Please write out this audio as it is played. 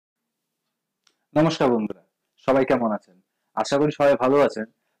নমস্কার বন্ধুরা, সবাই কেমন আছেন? আশা করি সবাই ভালো আছেন।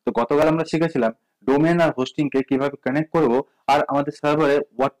 তো গতকাল আমরা শিখেছিলাম ডোমেন আর হোস্টিং কে কিভাবে কানেক্ট করব আর আমাদের সার্ভারে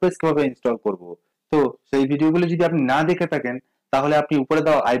ওয়ার্ডপ্রেস কিভাবে ইনস্টল করব। তো সেই ভিডিওগুলো যদি আপনি না দেখে থাকেন তাহলে আপনি উপরে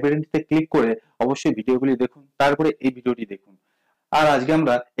দেওয়া আই বাটনটিতে ক্লিক করে অবশ্যই ভিডিওগুলি দেখুন, তারপরে এই ভিডিওটি দেখুন। আর আজকে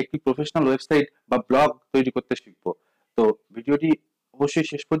আমরা একটি প্রফেশনাল ওয়েবসাইট বা ব্লগ তৈরি করতে শিখব। তো ভিডিওটি অবশ্যই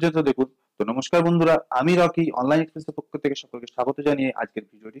শেষ পর্যন্ত দেখুন। তো নমস্কার বন্ধুরা, আমি রকি অনলাইন এক্সপ্রেসের পক্ষ থেকে সকলকে স্বাগত জানিয়ে আজকের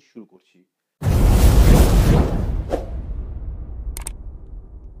ভিডিওটি শুরু করছি।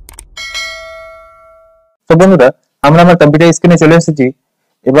 তো বন্ধুরা, আমরা আমার কম্পিউটার স্ক্রিনে চলে এসেছি।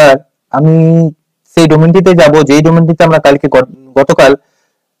 এবার আমি সেই ডোমেনটিতে যাব যেই ডোমেনটিতে আমরা গতকাল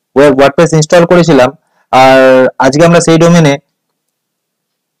ওয়ার্ডপ্রেস ইনস্টল করেছিলাম। আর আজকে আমরা সেই ডোমেনে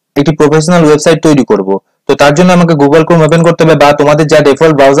একটি প্রফেশনাল ওয়েবসাইট তৈরি করব। তো তার জন্য আমাকে গুগল ক্রোম ওপেন করতে হবে, বা তোমাদের যা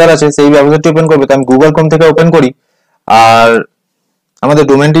ডিফল্ট ব্রাউজার আছে সেই ব্রাউজারটি ওপেন করবে। তো আমি গুগল ক্রোম থেকে ওপেন করি আর আমাদের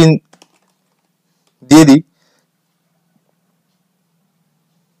ডোমেনটি দিয়ে দিই।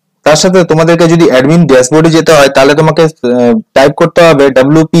 তার সাথে তোমাদেরকে যদি অ্যাডমিন ড্যাশবোর্ডে যেতে হয় তাহলে তোমাকে টাইপ করতে হবে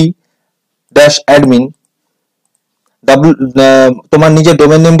wp-admin। তোমার নিজের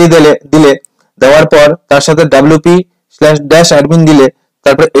ডোমেন নেমটি দিলে দেওয়ার পর তার সাথে wp/admin দিলে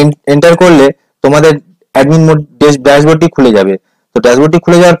তারপর এন্টার করলে তোমাদের অ্যাডমিন ড্যাশবোর্ডটি খুলে যাবে। তো ড্যাশবোর্ডটি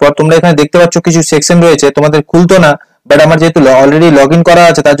খুলে যাওয়ার পর তোমরা এখানে দেখতে পাচ্ছ কিছু সেকশন রয়েছে, তোমাদের খুলতো না, বাট আমার যেহেতু অলরেডি লগ ইন করা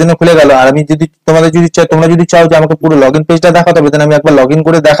আছে তার জন্য খুলে গেল। আর আমি যদি তোমরা যদি চাও যে আমাকে পুরো লগ ইন পেজটা দেখাতে হবে, তাহলে আমি একবার লগ ইন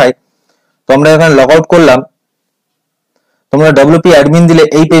করে দেখাই। তো আমরা এখানে লগ আউট করলাম, তোমরা wp-admin দিলে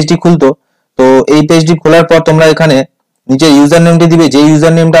এই পেজটি খুলতো। তো এই পেজটি খোলার পর তোমরা এখানে নিজের ইউজার নেমটি দিবে, যে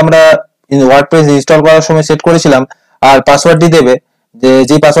ইউজার নেমটা আমরা ওয়ার্ডপ্রেস ইনস্টল করার সময় সেট করেছিলাম, আর পাসওয়ার্ডটি দেবে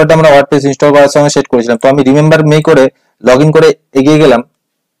যে পাসওয়ার্ডটা আমরা ওয়ার্ডপ্রেস ইনস্টল করার সময় সেট করেছিলাম। তো আমি রিমেম্বার মে করে লগ ইন করে এগিয়ে গেলাম।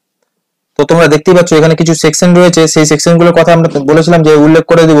 তো তোমরা দেখতেই পাচ্ছ এখানে কিছু সেকশন রয়েছে, সেই সেকশনগুলোর কথা আমরা বলেছিলাম যে উল্লেখ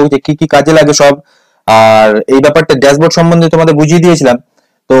করে দেবো যে কি কি কাজে লাগে সব। আর এই ব্যাপারটা ড্যাশবোর্ড সম্বন্ধে তোমাদের বুঝিয়ে দিয়েছিলাম।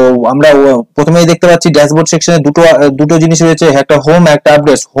 তো আমরা প্রথমেই দেখতে পাচ্ছি ড্যাশবোর্ড সেকশনে দুটো জিনিস রয়েছে, একটা হোম একটা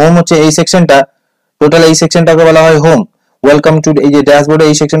আপডেটস। হোম হচ্ছে এই সেকশনটা, টোটাল এই সেকশনটাকে বলা হয় হোম। ওয়েলকাম টু এই যে ড্যাশবোর্ডে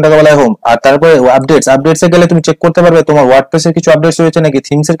এই সেকশনটাকে বলা হয় হোম। আর তারপরে আপডেটসে গেলে তুমি চেক করতে পারবে তোমার ওয়ার্ডপ্রেসের কিছু আপডেটস রয়েছে নাকি,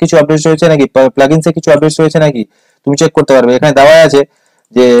 থিমসের কিছু আপডেটস রয়েছে নাকি, প্লাগইনসের কিছু আপডেটস রয়েছে নাকি, তুমি চেক করতে পারবে। এখানে দেওয়া আছে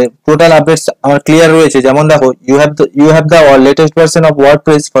যে টোটাল আপডেটস আমার ক্লিয়ার রয়েছে। যেমন দেখো, you have the latest version of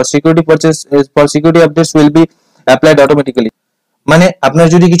WordPress for security updates will be applied automatically। মানে আপনার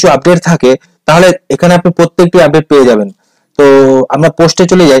যদি কিছু আপডেট থাকে তাহলে এখানে আপনি প্রত্যেকটি আপডেট পেয়ে যাবেন। তো আমরা পোস্টে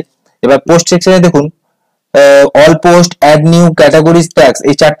চলে যাই। এবার পোস্ট সেকশনে দেখুন, all post, add new, categories, tags,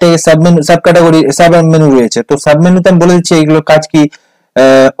 এই চারটে সাব ক্যাটাগরি সাব মেনু রয়েছে। তো সাব মেনুতে আমি বলে দিচ্ছি এইগুলোর কাজ কি।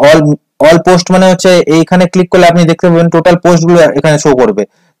 অল অল পোস্ট মানে হচ্ছে এইখানে ক্লিক করলে আপনি দেখতে পাবেন টোটাল পোস্ট গুলো এখানে শো করবে।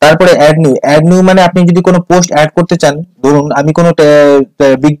 তারপরে অ্যাড নিউ মানে আপনি যদি কোনো পোস্ট অ্যাড করতে চান, ধরুন আমি কোনো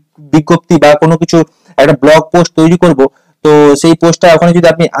বিজ্ঞপ্তি বা কোনো কিছু একটা ব্লগ পোস্ট তৈরি করব, তো সেই পোস্টটা ওখানে যদি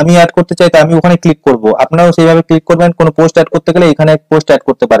আমি অ্যাড করতে চাই তো আমি ওখানে ক্লিক করব। আপনারাও সেইভাবে ক্লিক করবেন, কোনো পোস্ট অ্যাড করতে গেলে এখানে পোস্ট অ্যাড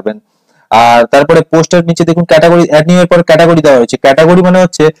করতে পারবেন। আর তারপরে পোস্টের নিচে দেখুন ক্যাটাগরি, অ্যাড নিউ এর পর ক্যাটাগরি দেওয়া হয়েছে। ক্যাটাগরি মানে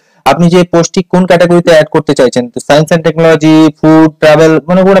হচ্ছে আপনি যে পোস্টটি কোন ক্যাটাগরিতে অ্যাড করতে চাইছেন। তো science and technology, food, travel,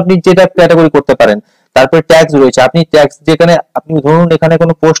 মনে করুন আপনি যেটা ক্যাটাগরি করতে পারেন। তারপরে ট্যাগস রয়েছে, আপনি ট্যাগস যেখানে আপনি ধরুন এখানে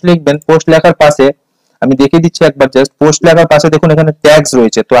কোনো পোস্ট লিখবেন, পোস্ট লেখার পাশে আমি দেখিয়ে দিচ্ছি একবার, জাস্ট পোস্ট লেখার পাশে দেখুন এখানে ট্যাগস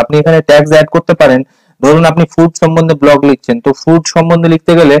রয়েছে। তো আপনি এখানে ট্যাগস অ্যাড করতে পারেন। ধরুন আপনি ফুড সম্বন্ধে ব্লগ লিখছেন, তো ফুড সম্বন্ধে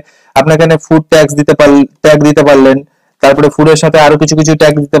লিখতে গেলে আপনি এখানে ফুড ট্যাগ দিতে পারলেন। তারপরে ফুডের সাথে আরো কিছু কিছু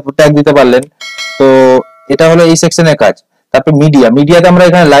ট্যাগ দিতে পারলেন। তো এটা হলো এই সেকশনের কাজ। তারপর মিডিয়াতে আমরা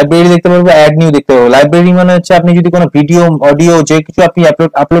এখানে লাইব্রেরি দেখতে পারবো, অ্যাড নিউ দেখতে পাবো। লাইব্রেরি মানে হচ্ছে আপনি যদি কোনো ভিডিও, অডিও যে কিছু আপনি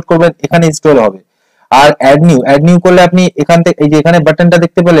আপলোড করবেন এখানে ইনস্টল হবে। আর অ্যাড নিউ করলে আপনি এখান থেকে এই যে এখানে বাটনটা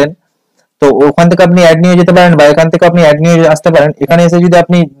দেখতে পেলেন, তো ওখান থেকে আপনি অ্যাড নিয়ে যেতে পারেন বা এখান থেকে আপনি অ্যাড নিয়ে আসতে পারেন। এখানে এসে যদি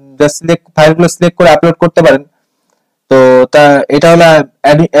আপনি ফাইলগুলো সিলেক্ট করে আপলোড করতে পারেন। তো তা এটা হলো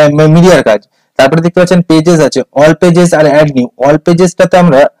মিডিয়ার কাজ। তারপরে দেখতে পাচ্ছেন পেজেস আছে, অল পেজেস আর অ্যাড নিউ। অল পেজেসটাতে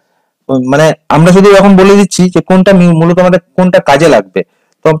আমরা মানে আমরা শুধু এখন বলে দিচ্ছি যে কোনটা মূলত আমাদের কোনটা কাজে লাগবে।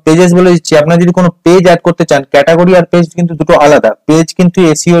 তো পেজেস বলে দিচ্ছি, আপনারা যদি কোনো পেজ অ্যাড করতে চান, ক্যাটাগরি আর পেজ কিন্তু দুটো আলাদা। পেজ কিন্তু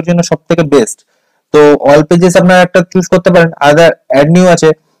এসইও এর জন্য সবথেকে বেস্ট। তো অল পেজেস আপনারা একটা চুজ করতে পারেন। আদার অ্যাড নিউ আছে।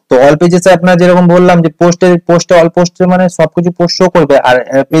 তো অল পেজেসে আপনার যেরকম বললাম যে পোস্টে অল পোস্টে মানে সবকিছু পোস্ট শো করবে, আর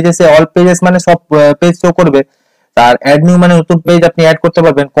পেজেসে অল পেজেস মানে সব পেজ শো করবে। আর অ্যাড নিউ মানে নতুন পেজ আপনি অ্যাড করতে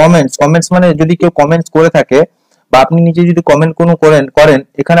পারবেন। কমেন্টস মানে যদি কেউ কমেন্টস করে থাকে বা আপনি নিজে যদি কমেন্ট কোনো করেন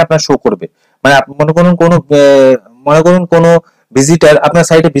এখানে আপনার শো করবে। মানে মনে করুন কোনো ভিজিটার আপনার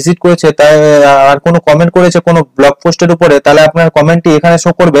সাইটে ভিজিট করেছে, তাই আর কোনো কমেন্ট করেছে কোনো ব্লগ পোস্টের উপরে, তাহলে আপনার কমেন্টটি এখানে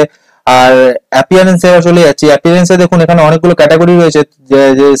শো করবে। আর অ্যাপিয়ারেন্সে চলে যাচ্ছি। অ্যাপিয়ারেন্সে দেখুন এখানে অনেকগুলো ক্যাটাগরি রয়েছে,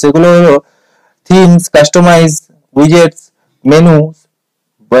 সেগুলো হলো themes, customise, widgets, menu,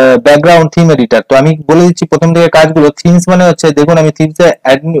 background theme editor. তো আমি বলে দিচ্ছি প্রথম থেকে কাজগুলো। থিমস মানে হচ্ছে, দেখুন আমি থিমসে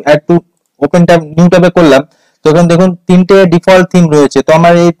add to open tab new ট্যাবে করলাম। তো এখন দেখুন তিনটে ডিফল্ট থিম রয়েছে, তো আমরা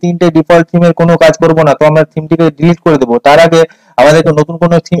এই তিনটে ডিফল্ট থিমের কোনো কাজ করব না, তো আমরা থিমটিকে ডিলিট করে দেবো। তার আগে আমাদেরকে নতুন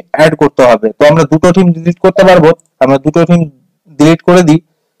কোনো থিম অ্যাড করতে হবে। তো আমরা দুটো থিম ডিলিট করতে পারবো, আমরা দুটো থিম ডিলিট করে দিই।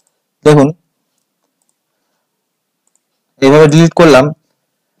 দেখুন এইভাবে ডিলিট করলাম।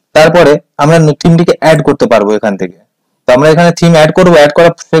 তারপরে আমরা থিমটিকে অ্যাড করতে পারবো এখান থেকে। তো আমরা এখানে থিম অ্যাড করবো, অ্যাড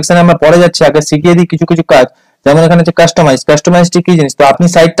করার সেকশনে আমরা পরে যাচ্ছি। আগে শিখিয়ে দিই কিছু কিছু কাজ। যেমন এখানে হচ্ছে কাস্টমাইজ। কাস্টমাইজটি কি জিনিস? তো আপনি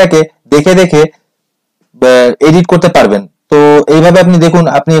সাইটটাকে দেখে দেখে এডিট করতে পারবেন। তো এইভাবে আপনি দেখুন,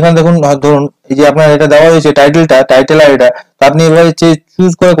 আপনি এখানে দেখুন, ধরুন এই যে আপনার এটা দেওয়া হয়েছে টাইটেল আর এটা, তো আপনি এভাবে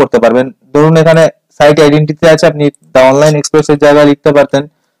চুজ করে করতে পারবেন। ধরুন এখানে সাইট আইডেন্টিটি আছে, আপনি দা অনলাইন এক্সপ্রেসের জায়গায় লিখতে পারতেন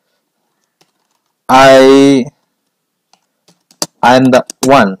I I am the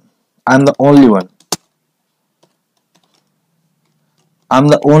one, I am the only one, I am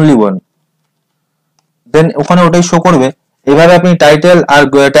the only one. দেন ওখানে ওটাই শো করবে। এভাবে আপনি টাইটেল আর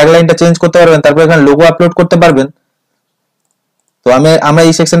ট্যাগলাইনটা চেঞ্জ করতে পারবেন। তারপর এখানে লোগো আপলোড করতে পারবেন। তো আমরা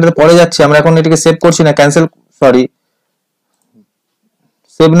এই সেকশনটাতে পরে যাচ্ছি। আমরা এখন এটাকে সেভ করছি না, ক্যান্সেল, সরি,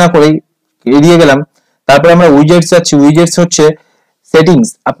 সেভ না করেই এড়িয়ে গেলাম। তারপরে আমরা উইজেটস যাচ্ছি। উইজেটস হচ্ছে সেটিংস।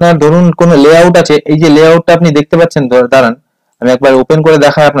 আপনার ধরুন কোনো লেআউট আছে, এই যে লেআউটটা আপনি দেখতে পাচ্ছেন, দাঁড়ান আমি একবার ওপেন করে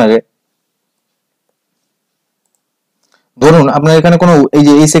দেখাই আপনাকে। ধরুন আপনার এখানে কোনো এই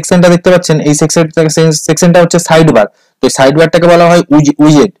যে এই সেকশনটা দেখতে পাচ্ছেন, এই সেকশনটা হচ্ছে সাইড বার। তো সাইড বারটাকে বলা হয়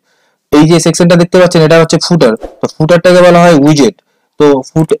উইজেট। এই যে সেকশনটা দেখতে পাচ্ছেন এটা হচ্ছে ফুটার, তো ফুটারটাকে বলা হয় উইজেট। তো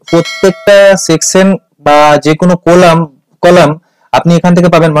প্রত্যেকটা সেকশন বা যে কোনো কলাম আপনি এখান থেকে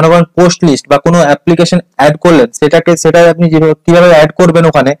পাবেন। মনে করেন পোস্ট লিস্ট বা কোনো অ্যাপ্লিকেশন অ্যাড করলেন, সেটা আপনি কিভাবে অ্যাড করবেন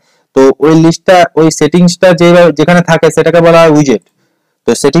ওখানে, তো ওই লিস্টটা, ওই সেটিংসটা যেখানে থাকে সেটাকে বলা হয় উইজেট।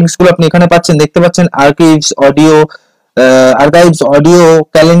 তো সেটিংস গুলো আপনি এখানে পাচ্ছেন, দেখতে পাচ্ছেন archives audio,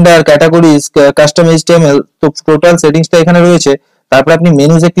 calendar, categories, custom HTML. তো টোটাল সেটিংসটা এখানে রয়েছে। তারপর আপনি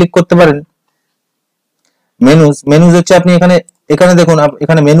মেনুজে ক্লিক করতে পারেন। মেনুজ হচ্ছে আপনি এখানে এখানে দেখুন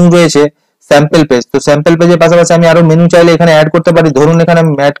এখানে মেনু রয়েছে, স্যাম্পল পেজ। তো স্যাম্পল পেজের পাশাপাশি আমি আরো মেনু চাইলে এখানে অ্যাড করতে পারি। ধরুন এখানে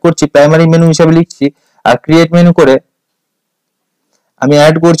আমি অ্যাড করছি, প্রাইমারি মেনু হিসেবে লিখছি, আর ক্রিয়েট মেনু করে আমি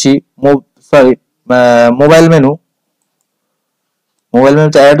অ্যাড করছি সরি মোবাইল মেনু। মোবাইল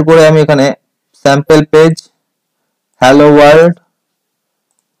মেনুটা অ্যাড করে আমি এখানে sample page, hello world,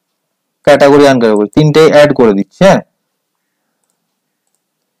 category আনক্যাটাগরি তিনটেই অ্যাড করে দিচ্ছি। হ্যাঁ,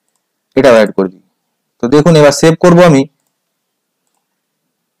 এটাও অ্যাড করে দিই। তো দেখুন এবার সেভ করব আমি।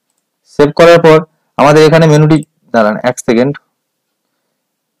 সেভ করার পর আমাদের এখানে মেনুটি, দাঁড়ান এক সেকেন্ড,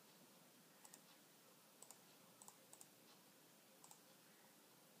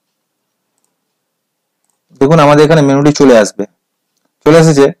 দেখুন আমাদের এখানে মেনুটি চলে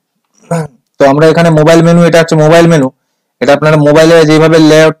এসেছে। তো আমরা এখানে মোবাইল মেনু, এটা হচ্ছে মোবাইল মেনু। এটা আপনারা মোবাইলে যেভাবে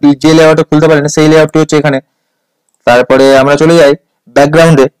যে লেআউটে খুলতে পারেন সেই লেআউটটি হচ্ছে এখানে। তারপরে আমরা চলে যাই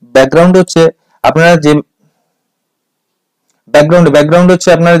ব্যাকগ্রাউন্ডে। ব্যাকগ্রাউন্ড হচ্ছে আপনারা যে ব্যাকগ্রাউন্ড হচ্ছে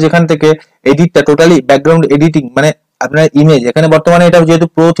আপনারা যেখান থেকে এডিটটা, টোটালি ব্যাকগ্রাউন্ড এডিটিং, মানে আপনার ইমেজ, এখানে বর্তমানে এটা যেহেতু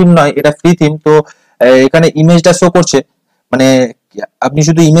প্রো থিম নয়, এটা ফ্রি থিম, তো এখানে ইমেজটা শো করছে। মানে আপনি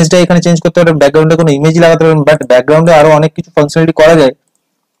শুধু ইমেজটা এখানে চেঞ্জ করতে পারেন, ব্যাকগ্রাউন্ডে কোনো ইমেজই লাগাতে পারেন, বাট ব্যাকগ্রাউন্ডে আরো অনেক কিছু ফাংশনালিটি করা যায়।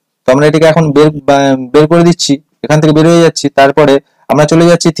 তো আমরা এটাকে এখন বের করে দিচ্ছি, এখান থেকে বের হয়ে যাচ্ছি। তারপরে আমরা চলে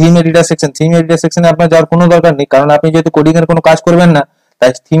যাচ্ছি theme editor section. Theme editor সেকশনে আপনার যাওয়ার কোনো দরকার নেই, কারণ আপনি যেহেতু কোডিং এর কোনো কাজ করবেন না, তাই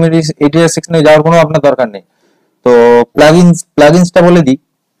থিম এডিটর সেকশনে যাওয়ার কোনো আপনার দরকার নেই। তো প্লাগইনসটা বলে দিই।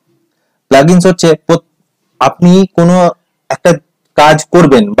 প্লাগইনস হচ্ছে আপনি কোনো একটা কাজ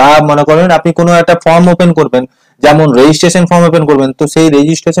করবেন, বা মনে করেন আপনি কোনো একটা ফর্ম ওপেন করবেন, যেমন রেজিস্ট্রেশন ফর্ম ওপেন করবেন, তো সেই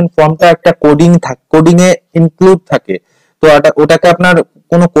রেজিস্ট্রেশন ফর্মটা একটা কোডিং এ ইনক্লুড থাকে। তো ওটাকে আপনার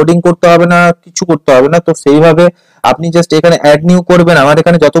কোনো কোডিং করতে হবে না, কিছু করতে হবে না। তো সেইভাবে আপনি জাস্ট এখানে অ্যাড নিউ করবেন। আমার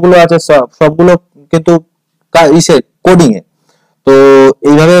এখানে যতগুলো আছে সবগুলো কিন্তু ইসে কোডিং এ। তো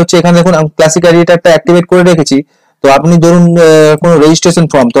এইভাবে হচ্ছে এখানে দেখুন আমি ক্লাসিক এডিটরটা অ্যাক্টিভেট করে রেখেছি। তো আপনি ধরুন কোনো রেজিস্ট্রেশন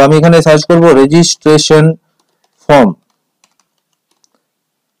ফর্ম, তো আমি এখানে সার্চ করব registration form,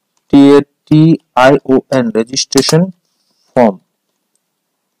 TATION, registration form.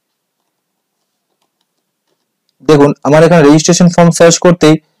 দেখুন আমার এখানে রেজিস্ট্রেশন ফর্ম সার্চ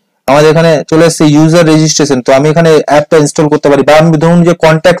করতেই আমাদের এখানে চলে আসছে ইউজার রেজিস্ট্রেশন। তো আমি এখানে অ্যাপটা ইনস্টল করতে পারি, বা আমি ধরুন যে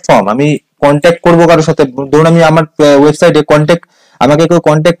কন্ট্যাক্ট ফর্ম, আমি কন্ট্যাক্ট করবো কারোর সাথে। ধরুন আমি আমার ওয়েবসাইটে আমাকে কেউ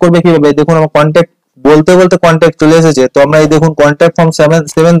কন্ট্যাক্ট করবে কিভাবে, দেখুন আমার কন্ট্যাক্ট বলতে বলতে কন্ট্যাক্ট চলে এসেছে। তো আমরা এই দেখুন কন্ট্যাক্ট ফর্ম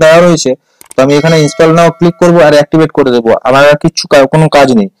 7 দেওয়া রয়েছে। তো আমি এখানে ইনস্টল নাও ক্লিক করবো আর অ্যাক্টিভেট করে দেবো। আমার আর কোনো কাজ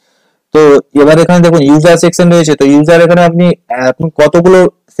নেই। তো এবার এখানে দেখুন ইউজার সেকশন রয়েছে। তো ইউজার এখানে আপনি কতগুলো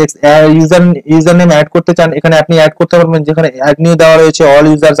ইউজার নেম অ্যাড করতে চান, এখানে আপনি অ্যাড করতে পারবেন। যেখানে অ্যাড নিউ দেওয়া রয়েছে অল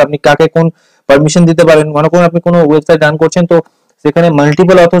ইউজার্স, আপনি কাকে কোন পারমিশন দিতে পারেন। মনে করুন আপনি কোনো ওয়েবসাইট রান করছেন, তো সেখানে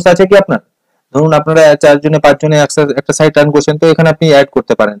মাল্টিপল অথর্স আছে কি আপনার? ধরুন আপনারা 4 জনে 5 জনে একটা সাইট রান করছেন, তো এখানে আপনি অ্যাড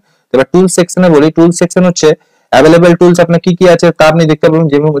করতে পারেন। এবার টুল সেকশনে বলি, টুল সেকশন হচ্ছে অ্যাভেলেবল টুলস আপনার কি কি আছে তা আপনি দেখতে পাবেন।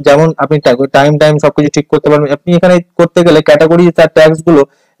 যেমন আপনি টাইম সবকিছু ঠিক করতে পারবেন। আপনি এখানে করতে গেলে ক্যাটাগরি তার ট্যাগস গুলো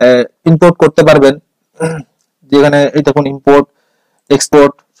ইম্পোর্ট করতে পারবেন। যেখানে এই দেখুন ইম্পোর্ট,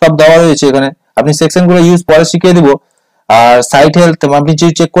 এক্সপোর্ট সব দেওয়া রয়েছে এখানে। আপনি সেকশন গুলো ইউজ পরে শিখিয়ে দিব। আর সাইট হেলথ আপনি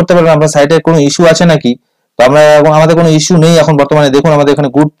চেক করতে পারবেন আপনার সাইটের কোনো ইস্যু আছে নাকি। তো আমরা এখন আমাদের কোনো ইস্যু নেই এখন বর্তমানে, দেখুন আমাদের এখানে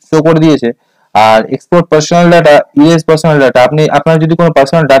গুড শো করে দিয়েছে। আর export personal data, US personal data, আপনি আপনার যদি কোনো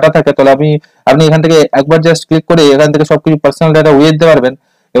পার্সোনাল ডাটা থাকে তাহলে আপনি আপনি এখান থেকে একবার জাস্ট ক্লিক করে এখান থেকে সবকিছু পার্সোনাল ডাটা উইয়ে দিতে পারবেন।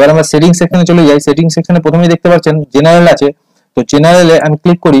 এবার আমরা সেটিং সেকশনে চলে যাই। সেটিং সেকশনে প্রথমেই দেখতে পাচ্ছেন জেনারেল আছে। তো জেনারেলে আমি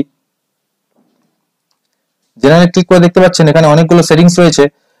ক্লিক করি। জেনারেল ক্লিক করে দেখতে পাচ্ছেন এখানে অনেকগুলো সেটিংস রয়েছে।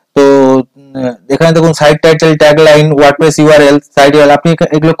 তো এখানে দেখুন site title, tag line, WordPress URL, site URL, আপনি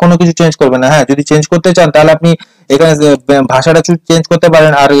এগুলো কোনো কিছু চেঞ্জ করবেন না। হ্যাঁ, যদি চেঞ্জ করতে চান তাহলে আপনি এখানে ভাষাটা চেঞ্জ করতে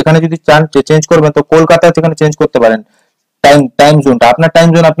পারেন। আর এখানে যদি চান চেঞ্জ করবেন তো কলকাতা সেখানে চেঞ্জ করতে পারেন। টাইম জোনটা আপনার টাইম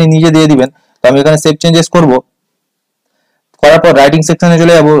জোন আপনি নিজে দিয়ে দিবেন। তো আমি এখানে সেভ চেঞ্জেস করব। করার পর রাইটিং সেকশনে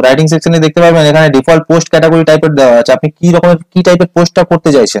চলে যাবো। রাইটিং সেকশনে দেখতে পাবেন এখানে ডিফল্ট পোস্ট ক্যাটাগরি টাইপের দেওয়া আছে। আপনি কি রকমের কি টাইপের পোস্টটা করতে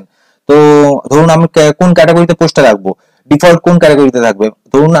চাইছেন। তো ধরুন আমি কোন ক্যাটাগরিতে পোস্টটা রাখবো, ডিফল্ট কোন ক্যাটাগরিতে থাকবে।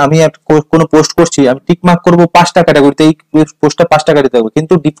 ধরুন আমি কোনো পোস্ট করছি, আমি টিক মার্ক করবো 5টা ক্যাটাগরিতে, এই পোস্টটা 5টা ক্যাটাগরিতে থাকবে,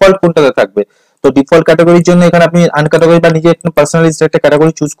 কিন্তু ডিফল্ট কোনটাতে থাকবে। তো ডিফল্ট ক্যাটাগরির জন্য এখানে আপনি আনক্যাটাগরি বা নিজে একটা পার্সোনালিস্ট একটা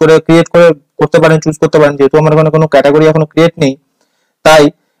ক্যাটাগরি চুজ করে ক্রিয়েট করে করতে পারেন, চুজ করতে পারেন। যেহেতু আমার এখানে কোনো ক্যাটাগরি এখনো ক্রিয়েট নেই, তাই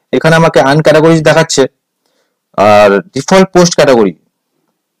এখানে আমাকে আনক্যাটাগরি দেখাচ্ছে। আর ডিফল্ট পোস্ট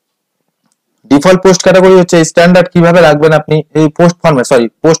ক্যাটাগরি হচ্ছে স্ট্যান্ডার্ড কিভাবে রাখবেন আপনি এই পোস্ট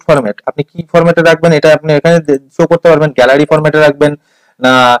ফরম্যাট আপনি কি ফরম্যাটে রাখবেন এটা আপনি এখানে শো করতে পারবেন। গ্যালারি ফরম্যাটে রাখবেন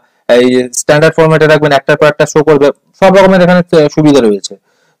না এই স্ট্যান্ডার্ড ফরম্যাটে রাখবেন, একটার পর একটা শো করবে, সব রকমের এখানে সুবিধা রয়েছে।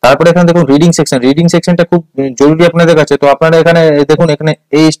 তারপরে এখানে দেখুন রিডিং সেকশনটা খুব জরুরি আপনাদের কাছে। তো আপনারা এখানে দেখুন এখানে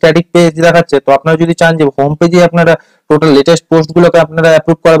এই স্ট্যাটিক পেজ দেখাচ্ছে। তো আপনারা যদি চান যে হোম পেজে আপনারা টোটাল লেটেস্ট পোস্ট গুলোকে আপনারা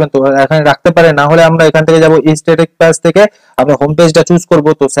অ্যাপ্রুভ করাবেন তো এখানে রাখতে পারেন। না হলে আমরা এখান থেকে যাবো এই স্ট্যাটিক পেজ থেকে আমরা হোম পেজটা চুজ করব।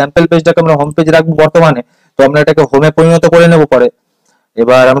 তো স্যাম্পল পেজটাকে আমরা হোম পেজ রাখবো বর্তমানে। তো আমরা এটাকে হোমে পরিণত করে নেব পরে।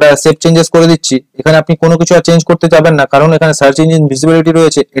 এবার আমরা সেভ চেঞ্জেস করে দিচ্ছি। এখানে আপনি কোনো কিছু আর চেঞ্জ করতে যাবেন না, কারণ এখানে সার্চ ইঞ্জিন ভিজিবিলিটি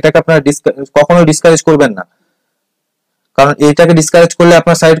রয়েছে। এটাকে আপনারা কখনোই ডিসকারেজ করবেন না, কারণ এইটাকে ডিসকারেজ করলে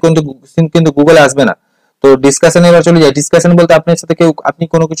আপনার সাইট কিন্তু গুগলে আসবে না। তো ডিসকাশনে এবার চলে যাই। ডিসকাশন বলতে আপনার সাথে আপনি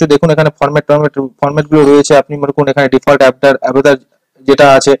কোনো কিছু দেখুন এখানে ফরম্যাট গুলো রয়েছে। আপনি মনে করুন এখানে ডিফল্ট অ্যাভাটার যেটা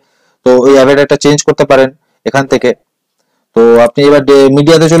আছে, তো ওই অ্যাভাটারটা চেঞ্জ করতে পারেন এখান থেকে। তো আপনি এবার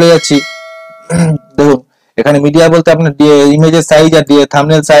মিডিয়াতে চলে যাচ্ছি। দেখুন এখানে মিডিয়া বলতে আপনার ইমেজের সাইজ আর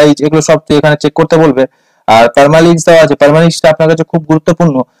থাম্বনেল সাইজ এগুলো সব এখানে চেক করতে বলবে। আর পারমালিঙ্কস দেওয়া আছে। পারমালিঙ্কসটা আপনার কাছে খুব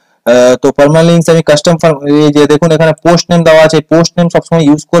গুরুত্বপূর্ণ। তো পারমালিঙ্কস আমি কাস্টম এই যে দেখুন এখানে পোস্ট নেম দেওয়া আছে। পোস্ট নেম সবসময়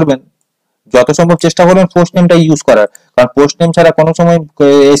ইউজ করবেন, যত সম্ভব চেষ্টা করবেন পোস্ট নেমটা ইউজ করার। কারণ পোস্ট নেম ছাড়া কোনো সময়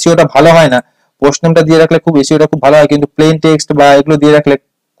এসইওটা ভালো হয় না। পোস্ট নেমটা দিয়ে রাখলে খুব এসইওটা খুব ভালো হয়, কিন্তু প্লেন টেক্সট বা এগুলো দিয়ে রাখলে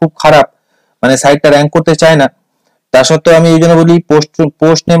খুব খারাপ, মানে সাইটটা র্যাঙ্ক করতে চায় না। তা সত্ত্বেও আমি এই জন্য বলি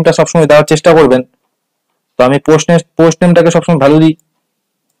পোস্ট নেমটা সবসময় দেওয়ার চেষ্টা করবেন। তো আমি পোস্ট নেমটাকে সবসময় ভ্যালু দিই।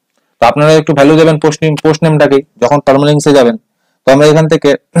 তো আপনারা একটু ভ্যালু দেবেন পোস্ট নেমটাকে যখন পারমালিঙ্কসে যাবেন। তো আমরা এখান থেকে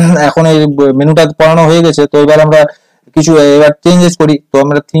এখন এই মেনুটা পড়ানো হয়ে গেছে। তো এবার আমরা কিছু এবার চেঞ্জেস করি। তো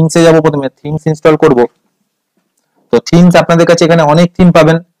আমরা থিমসে যাব, প্রথমে থিমস ইনস্টল করব। তো থিমস আপনাদের কাছে এখানে অনেক থিম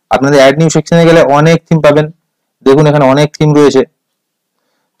পাবেন। আপনাদের অ্যাড নিউ সেকশনে গেলে অনেক থিম পাবেন। দেখুন এখানে অনেক থিম রয়েছে।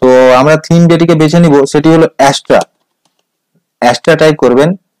 তো আমরা থিম যেটিকে বেছে নিব সেটি হলো অ্যাস্ট্রা টাইপ করবেন।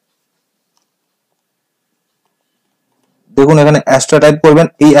 দেখুন এখানে অ্যাস্ট্রা টাইপ করবেন,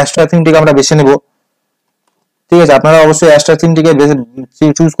 এই অ্যাস্ট্রা থিমটিকে আমরা বেছে নেব। ঠিক আছে, আপনারা অবশ্যই অ্যাস্ট্রা থিমটিকে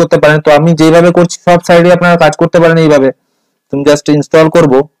চুজ করতে পারেন। তো আমি যেভাবে করছি সব সাইডে আপনারা কাজ করতে পারেন এইভাবে। তুমি জাস্ট ইনস্টল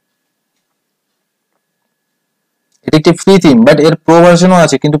করব। এটি একটি ফ্রি থিম, বাট এর প্রো ভার্সনও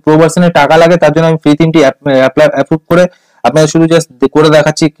আছে, কিন্তু প্রো ভার্সনে টাকা লাগে। তার জন্য আমি ফ্রি থিমটি অ্যাপ্রুভ করে আপনাদের শুধু জাস্ট করে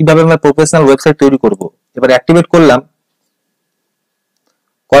দেখাচ্ছি কিভাবে আমরা প্রফেশনাল ওয়েবসাইট তৈরি করব। এবার অ্যাক্টিভেট করলাম।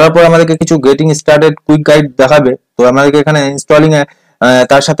 করার পর আমাদেরকে কিছু গেটিং স্টার্টেড কুইক গাইড দেখাবে। তো আমাদেরকে এখানে ইনস্টলিং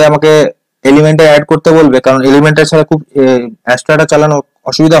তার সাথে আমাকে এলিমেন্টার অ্যাড করতে বলবে, কারণ এলিমেন্টার ছাড়া খুব অ্যাস্ট্রাটা চালানো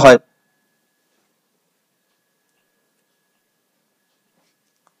অসুবিধা হয়।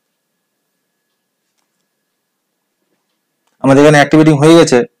 আমাদের এখানে অ্যাক্টিভেটিং হয়ে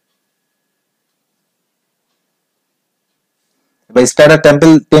গেছে। এবার স্টার্টার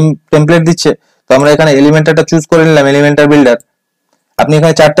টেমপ্লেট দিচ্ছে। তো আমরা এখানে এলিমেন্টারটা চুজ করে নিলাম, এলিমেন্টার বিল্ডার। আপনি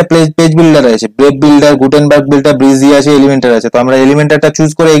এখানে 4টা পেজ বিল্ডার আছে, brave builder, Gutenberg builder, Vrijji আছে, এলিমেন্টার আছে। তো আমরা এলিমেন্টারটা চুজ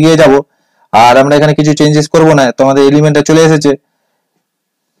করে এগিয়ে যাব। আর আমরা এখানে কিছু চেঞ্জেস করব না। তো আমাদের এলিমেন্টার চলে এসেছে।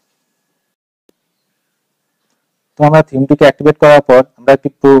 তো আমরা থিমটিকে অ্যাক্টিভেট করার পর আমরা একটি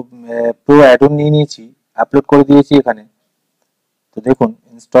প্রো অ্যাড অন নিয়ে নিয়েছি, আপলোড করে দিয়েছি এখানে। তো দেখুন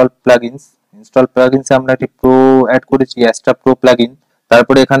ইনস্টল প্লাগইনসে আমরা একটি প্রো অ্যাড করেছি, অ্যাস্ট্রা প্রো প্লাগইন।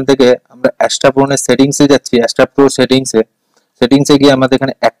 তারপরে এখান থেকে আমরা অ্যাস্ট্রা প্রো এর সেটিংসে যাচ্ছি, অ্যাস্ট্রা প্রো সেটিংসে গিয়ে আমাদের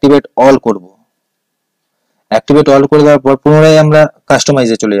এখানে অ্যাক্টিভেট অল করব। অ্যাক্টিভেট অল করে দেওয়ার পর পুনরায় আমরা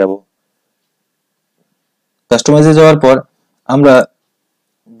কাস্টমাইজে চলে যাব। কাস্টমাইজে যাওয়ার পর আমরা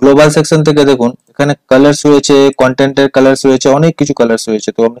গ্লোবাল সেকশন থেকে দেখুন এখানে কালার্স রয়েছে, কন্টেন্টের কালার্স রয়েছে, অনেক কিছু কালার্স রয়েছে।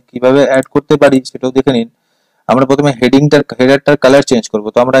 তো আমরা কিভাবে অ্যাড করতে পারি সেটাও দেখে নিন। আমরা প্রথমে হেডারটার কালার চেঞ্জ করব।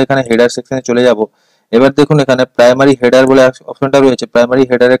 তো আমরা এখানে হেডার সেকশনে চলে যাব। এবার দেখুন এখানে প্রাইমারি হেডার বলে অপশনটা রয়েছে। প্রাইমারি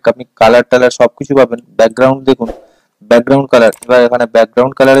হেডারে আপনি কালার টালার সবকিছু পাবেন। ব্যাকগ্রাউন্ড দেখুন, ব্যাকগ্রাউন্ড কালার। এবার এখানে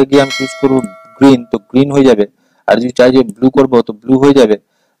ব্যাকগ্রাউন্ড কালারে গিয়ে আমি চুজ করব গ্রিন, তো গ্রিন হয়ে যাবে। আর যদি চাই যে ব্লু করব তো ব্লু হয়ে যাবে।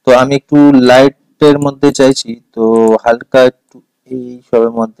 তো আমি একটু লাইটের মধ্যে চাইছি, তো হালকা একটু এই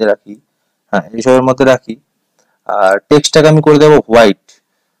সবের মধ্যে রাখি। হ্যাঁ, এই সবের মধ্যে রাখি। আর টেক্সটটাকে আমি করে দেবো হোয়াইট।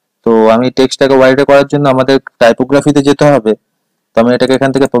 তো আমি টেক্সটটাকে হোয়াইটে করার জন্য আমাদের টাইপোগ্রাফিতে যেতে হবে। তো আমি এটাকে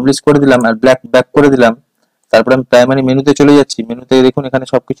এখান থেকে পাবলিশ করে দিলাম আর ব্ল্যাক ব্যাক করে দিলাম। তারপরে আমি প্রাইমারি মেনুতে চলে যাচ্ছি। মেনুতে দেখুন এখানে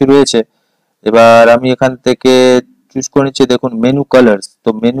সবকিছু রয়েছে। এবার আমি এখান থেকে চুজ করে নিচ্ছি, দেখুন মেনু কালার্স। তো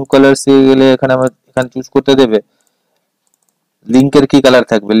মেনু কালার্স এ গেলে এখানে আমার এখানে চুজ করতে দেবে লিংকের কি কালার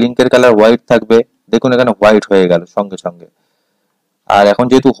থাকবে। লিংকের কালার হোয়াইট থাকবে। দেখুন এখানে হোয়াইট হয়ে গেল সঙ্গে সঙ্গে। আর এখন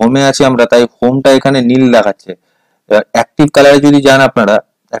যেহেতু হোমে আছি আমরা, তাই হোমটা এখানে নীল দেখাচ্ছে। এবার অ্যাক্টিভ কালারে যদি যান আপনারা,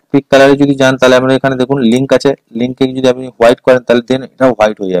 অ্যাক্টিভ কালারে যদি যান তাহলে আমরা এখানে দেখুন লিংক আছে। লিংকে যদি আপনি হোয়াইট করেন তাহলে দেন এটাও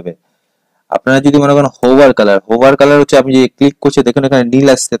হোয়াইট হয়ে যাবে। আপনারা যদি মনে করেন হোভার কালার হচ্ছে আপনি যে ক্লিক করছে দেখুন এখানে নীল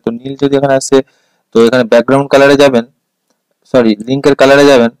আসছে। তো নীল যদি এখানে আসছে তো এখানে ব্যাকগ্রাউন্ড কালারে যাবেন, সরি লিংকের কালারে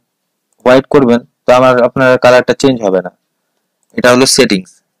যাবেন, হোয়াইট করবেন। তো আপনার কালারটা চেঞ্জ হবে না। এটা হলো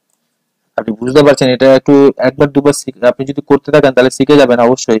সেটিংস। আপনি বুঝতে পারছেন, এটা একটু একবার দুবার আপনি যদি করতে থাকেন তাহলে শিখে যাবেন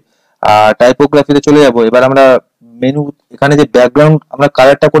অবশ্যই। আর টাইপোগ্রাফিতে চলে যাব। এবার আমরা মেনু, এখানে যে ব্যাকগ্রাউন্ড আমরা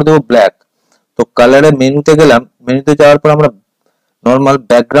কালারটা করে দেবো ব্ল্যাক। তো কালারে মেনুতে গেলাম, মেনুতে যাওয়ার পর আমরা নর্মাল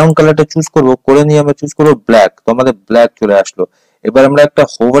ব্যাকগ্রাউন্ড কালারটা চুজ করব, করে নিয়ে আমরা চুজ করব ব্ল্যাক। তো আমাদের ব্ল্যাক চলে আসলো। এবার আমরা একটা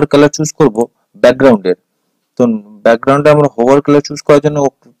হোভার কালার চুজ করব ব্যাকগ্রাউন্ডের। তো ব্যাকগ্রাউন্ডে আমরা হোভার কালার চুজ করার জন্য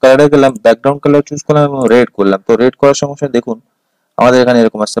কালারে গেলাম, ব্যাকগ্রাউন্ড কালার চুজ করলাম এবং রেড করলাম। তো রেড করার সঙ্গে সঙ্গে দেখুন আমাদের এখানে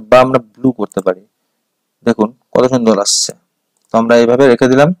এরকম আসছে, বা আমরা ব্লু করতে পারি। দেখুন কত সুন্দর আসছে। তো আমরা এইভাবে রেখে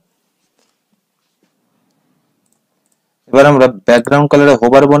দিলাম। এবার আমরা ব্যাকগ্রাউন্ড কালারে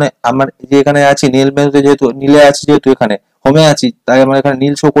হোভার বনে আমার যে এখানে আছি নীল মেনুতে, যেহেতু নীলে আছি, যেহেতু এখানে হোমে আছি, তাই আমার এখানে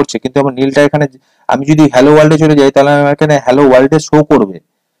নীল শো করছে। কিন্তু আমার নীলটা এখানে আমি যদি হ্যালো ওয়ার্ল্ডে চলে যাই তাহলে আমার এখানে হ্যালো ওয়ার্ল্ডে শো করবে।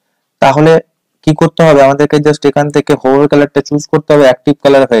 তাহলে কি করতে হবে, আমাদেরকে জাস্ট এখান থেকে হোভার কালারটা চুজ করতে হবে। অ্যাক্টিভ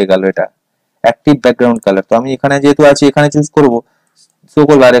কালার হয়ে গেল, এটা অ্যাক্টিভ ব্যাকগ্রাউন্ড কালার। তো আমি এখানে যেহেতু আছি এখানে চুজ করব, শো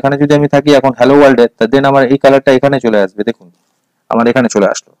করবে। আর এখানে যদি আমি থাকি এখন হ্যালো ওয়ার্ল্ডে, দেন আমার এই কালারটা এখানে চলে আসবে। দেখুন আমার এখানে চলে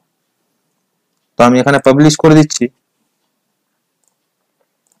আসলো। তো আমি এখানে পাবলিশ করে দিচ্ছি।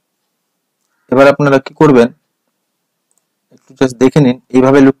 এবার আপনারা কি করবেন একটু জাস্ট দেখে নিন,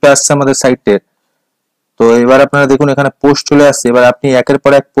 এইভাবে লুকটা আসছে আমাদের সাইটের। তো এবার আপনারা দেখুন এখানে পোস্ট চলে আসছে। এবার আপনি একের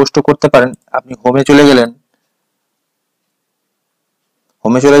পর এক পোস্টও করতে পারেন। আপনি হোমে চলে গেলেন,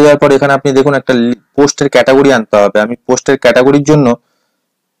 হোমে চলে যাওয়ার পর এখানে আপনি দেখুন একটা পোস্টের ক্যাটাগরি আনতে হবে। আমি পোস্টের ক্যাটাগরির জন্য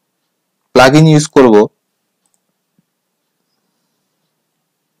প্লাগইন ইউজ করব।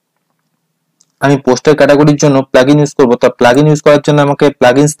 আমি পোস্টের ক্যাটাগরির জন্য প্লাগইন ইউজ করব। তো প্লাগইন ইউজ করার জন্য আমাকে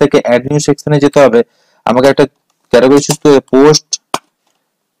প্লাগইনস থেকে অ্যাড নিউ সেকশনে যেতে হবে। আমাকে একটা ক্যাটাগরি চুজ করতে হবে, পোস্ট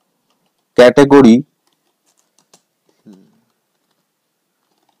ক্যাটাগরি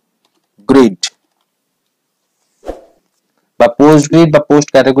গ্রিড বা পোস্ট গ্রিড বা পোস্ট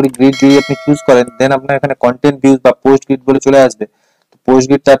ক্যাটাগরি গ্রিড যদি আপনি চুজ করেন, দেন আপনার এখানে কন্টেন্ট ভিউজ বা পোস্ট গ্রিড বলে চলে আসবে। তো পোস্ট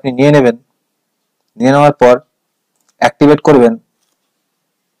গ্রিডটা আপনি নিয়ে নেবেন। নিয়ে নেওয়ার পর অ্যাক্টিভেট করবেন।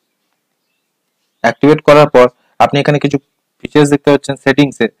 অ্যাক্টিভেট করার পর আপনি এখানে কিছু ফিচার্স দেখতে পাচ্ছেন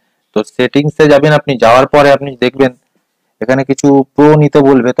সেটিংসে। তো সেটিংসে যাবেন, আপনি যাওয়ার পরে আপনি দেখবেন এখানে কিছু প্রো নিতে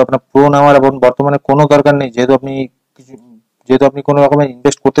বলবে। তো আপনার প্রো নেওয়ার এবং বর্তমানে কোনো দরকার নেই, যেহেতু আপনি কিছু, যেহেতু আপনি কোনো রকমের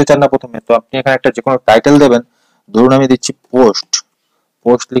ইনভেস্ট করতে চান না প্রথমে। তো আপনি এখানে একটা যে কোনো টাইটেল দেবেন। ধরুন আমি দিচ্ছি পোস্ট,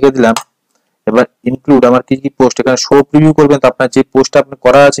 পোস্ট লিখে দিলাম। এবার ইনক্লুড আমার কি কি পোস্ট, এখানে শো প্রিভিউ করবেন। তো আপনার যে পোস্টটা আপনি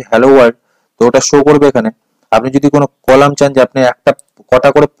করা আছে হ্যালো ওয়ার্ল্ড, তো ওটা শো করবে এখানে। আপনি যদি কোনো কলাম চান যে আপনি একটা কটা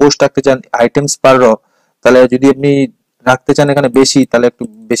করে পোস্ট রাখতে চান আইটেমস পার র, তাহলে যদি আপনি রাখতে চান এখানে বেশি, তাহলে একটু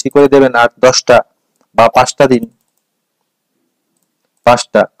বেশি করে দেবেন, 8-10টা বা 5টা দিন।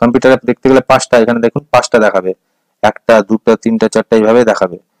 5টা কম্পিউটারে দেখতে গেলে 5টা, এখানে দেখুন 5টা দেখাবে। 1টা 2টা 3টা 4টা এইভাবে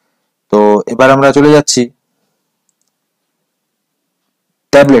দেখাবে। তো এবার আমরা চলে যাচ্ছি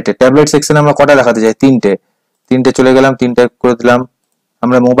ট্যাবলেট সেকশনে আমরা কটা দেখাতে চাই, 3টে। 3টে চলে গেলাম, 3টে করে দিলাম।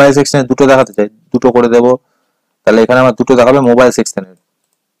 আমরা মোবাইল সেকশনে 2টো দেখাতে চাই, 2টো করে দেব। তাহলে এখানে আমার 2টো দেখাবে মোবাইল সেকশনের।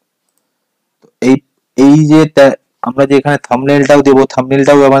 তো এই এই যে আমরা যে এখানে থাম্বনেলটাও দেবো,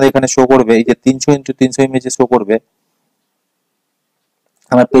 থাম্বনেলটাও আমাদের এখানে শো করবে। এই যে 300x300 ইমেজে শো করবে।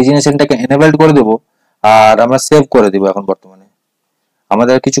 আমরা পেজিনেশনটাকে এনেবলড করে দেবো আর আমরা সেভ করে দেবো। এখন বর্তমানে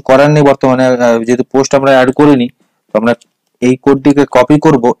আমাদের কিছু করার নেই, বর্তমানে যেহেতু পোস্ট আমরা অ্যাড করিনি, তো আমরা এই কোডটিকে কপি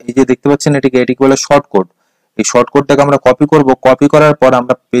করব। এই যে দেখতে পাচ্ছেন এটিকে বলে শর্ট কোড। এই শর্ট কোডটাকে আমরা কপি করব। কপি করার পর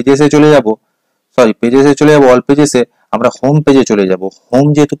আমরা পেজেসে চলে যাব, পেজেসে চলে যাব, অল পেজেসে আমরা হোম পেজে চলে যাব। হোম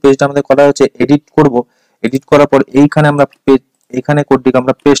যেহেতু পেজটা আমাদের করা হচ্ছে, এডিট করব। এডিট করার পর এইখানে আমরা এখানে কোডটিকে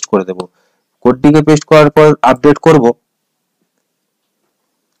আমরা পেস্ট করে দেব। কোডটিকে পেস্ট করার পর আপডেট করব।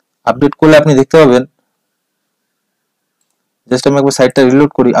 আপডেট করলে আপনি দেখতে পাবেন, জাস্ট আমি একবার সাইটটা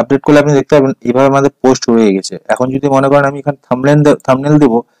রিলোড করি, আপডেট করলে আপনি দেখতে পাবেন এইভাবে আমাদের পোস্ট হয়ে গেছে। এখন যদি মনে করেন আমি এখানে থাম্বনেল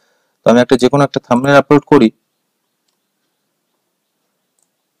দেব, তো আমি যে কোনো একটা থাম্বনেল আপলোড করি।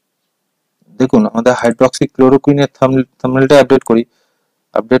 দেখুন আমাদের হাইড্রক্সি ক্লোরোকুইনের থাম্বনেলটা আপডেট করি।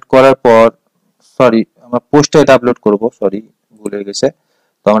 আপডেট করার পর আমরা পোস্টে এটা আপলোড করব, ভুল হয়ে গেছে।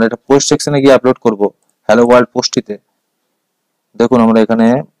 তো আমরা এটা পোস্ট সেকশনে গিয়ে আপলোড করব, হ্যালো ওয়ার্ল্ড পোস্টটিতে। দেখুন আমরা এখানে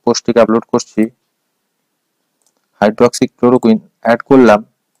পোস্টটিকে আপলোড করছি, হাইড্রক্সি ক্লোরোকুইন অ্যাড করলাম,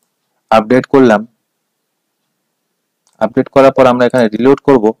 আপডেট করলাম। আপডেট করার পর আমরা এখানে রিলোড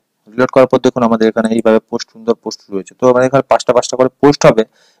করব। রিলোড করার পর দেখুন আমাদের এখানে এইভাবে সুন্দর পোস্ট রয়েছে। তো আমাদের এখানে 5টা করে পোস্ট হবে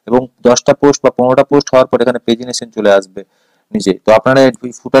এবং 10টা পোস্ট বা 15টা পোস্ট হওয়ার পর এখানে পেজিনেশন চলে আসবে নিচে। তো আপনারা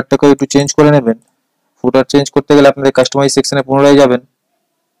এই ফুটারটাকে একটু চেঞ্জ করে নেবেন। ফুটার চেঞ্জ করতে গেলে আপনাদের কাস্টমাইজ সেকশনে পুনরায় যাবেন।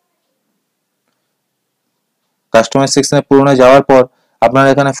 কাস্টমাইজ সেকশনে পুনরায় যাওয়ার পর আপনারা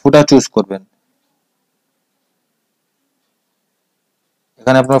এখানে ফুটার চুজ করবেন।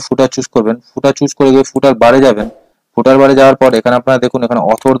 এখানে আপনারা ফুটার চুজ করবেন। ফুটার চুজ করে গিয়ে ফুটার বারে যাবেন। ফুটার বারে যাওয়ার পর এখানে আপনারা দেখুন এখানে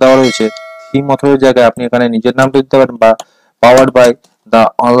অথর দেওয়া রয়েছে। থিম অথরের জায়গায় আপনি এখানে নিজের নামটা দিতে পারেন বা powered by the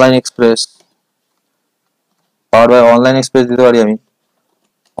online express, দিতে পারি আমি,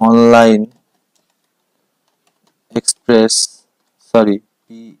 অনলাইন এক্সপ্রেস,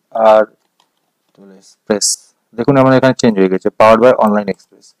 PR এক্সপ্রেস। দেখুন আমার এখানে চেঞ্জ হয়ে গেছে, পাওয়ার্ড বাই অনলাইন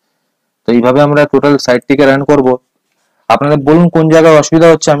এক্সপ্রেস। তো এইভাবে আমরা টোটাল সাইটটিকে রান করব। আপনারা বলুন কোন জায়গায় অসুবিধা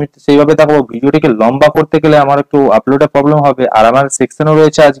হচ্ছে, আমি সেইভাবে দেখাবো। ভিডিওটিকে লম্বা করতে গেলে আমার একটু আপলোডে প্রবলেম হবে, আর আমার সেকশনও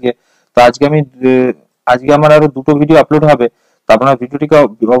রয়েছে আজকে। তো আজকে আমার আরো 2টো ভিডিও আপলোড হবে, তো আপনারা ভিডিওটিকে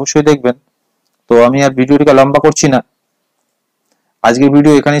অবশ্যই দেখবেন। তো আমি আর ভিডিওটিকে লম্বা করছি না, আজকের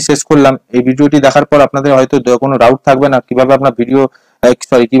ভিডিও এখানেই শেষ করলাম। এই ভিডিওটি দেখার পর আপনাদের হয়তো কোনো ডাউট থাকবে না কিভাবে আমরা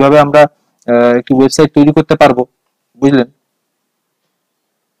কিভাবে আমরা একটি ওয়েবসাইট তৈরি করতে পারবো, বুঝলেন।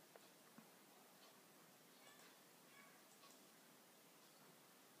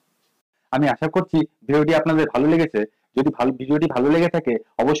 আমি আশা করছি ভিডিওটি আপনাদের ভালো লেগেছে। যদি ভিডিওটি ভালো লেগে থাকে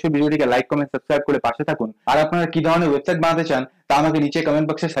অবশ্যই ভিডিওটিকে লাইক, কমেন্ট, সাবস্ক্রাইব করে পাশে থাকুন। আর আপনারা কি ধরনের ওয়েবসাইট বানাতে চান তা আমাকে নিচে কমেন্ট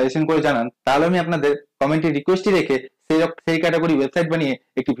বক্সে সাজেশন করে জানান, তাহলে আমি আপনাদের কমেন্টে রিকোয়েস্টই রেখে সেই ক্যাটাগরি ওয়েবসাইট বানিয়ে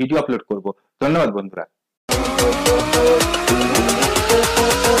একটি ভিডিও আপলোড করব। ধন্যবাদ বন্ধুরা।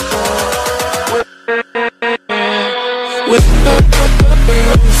 with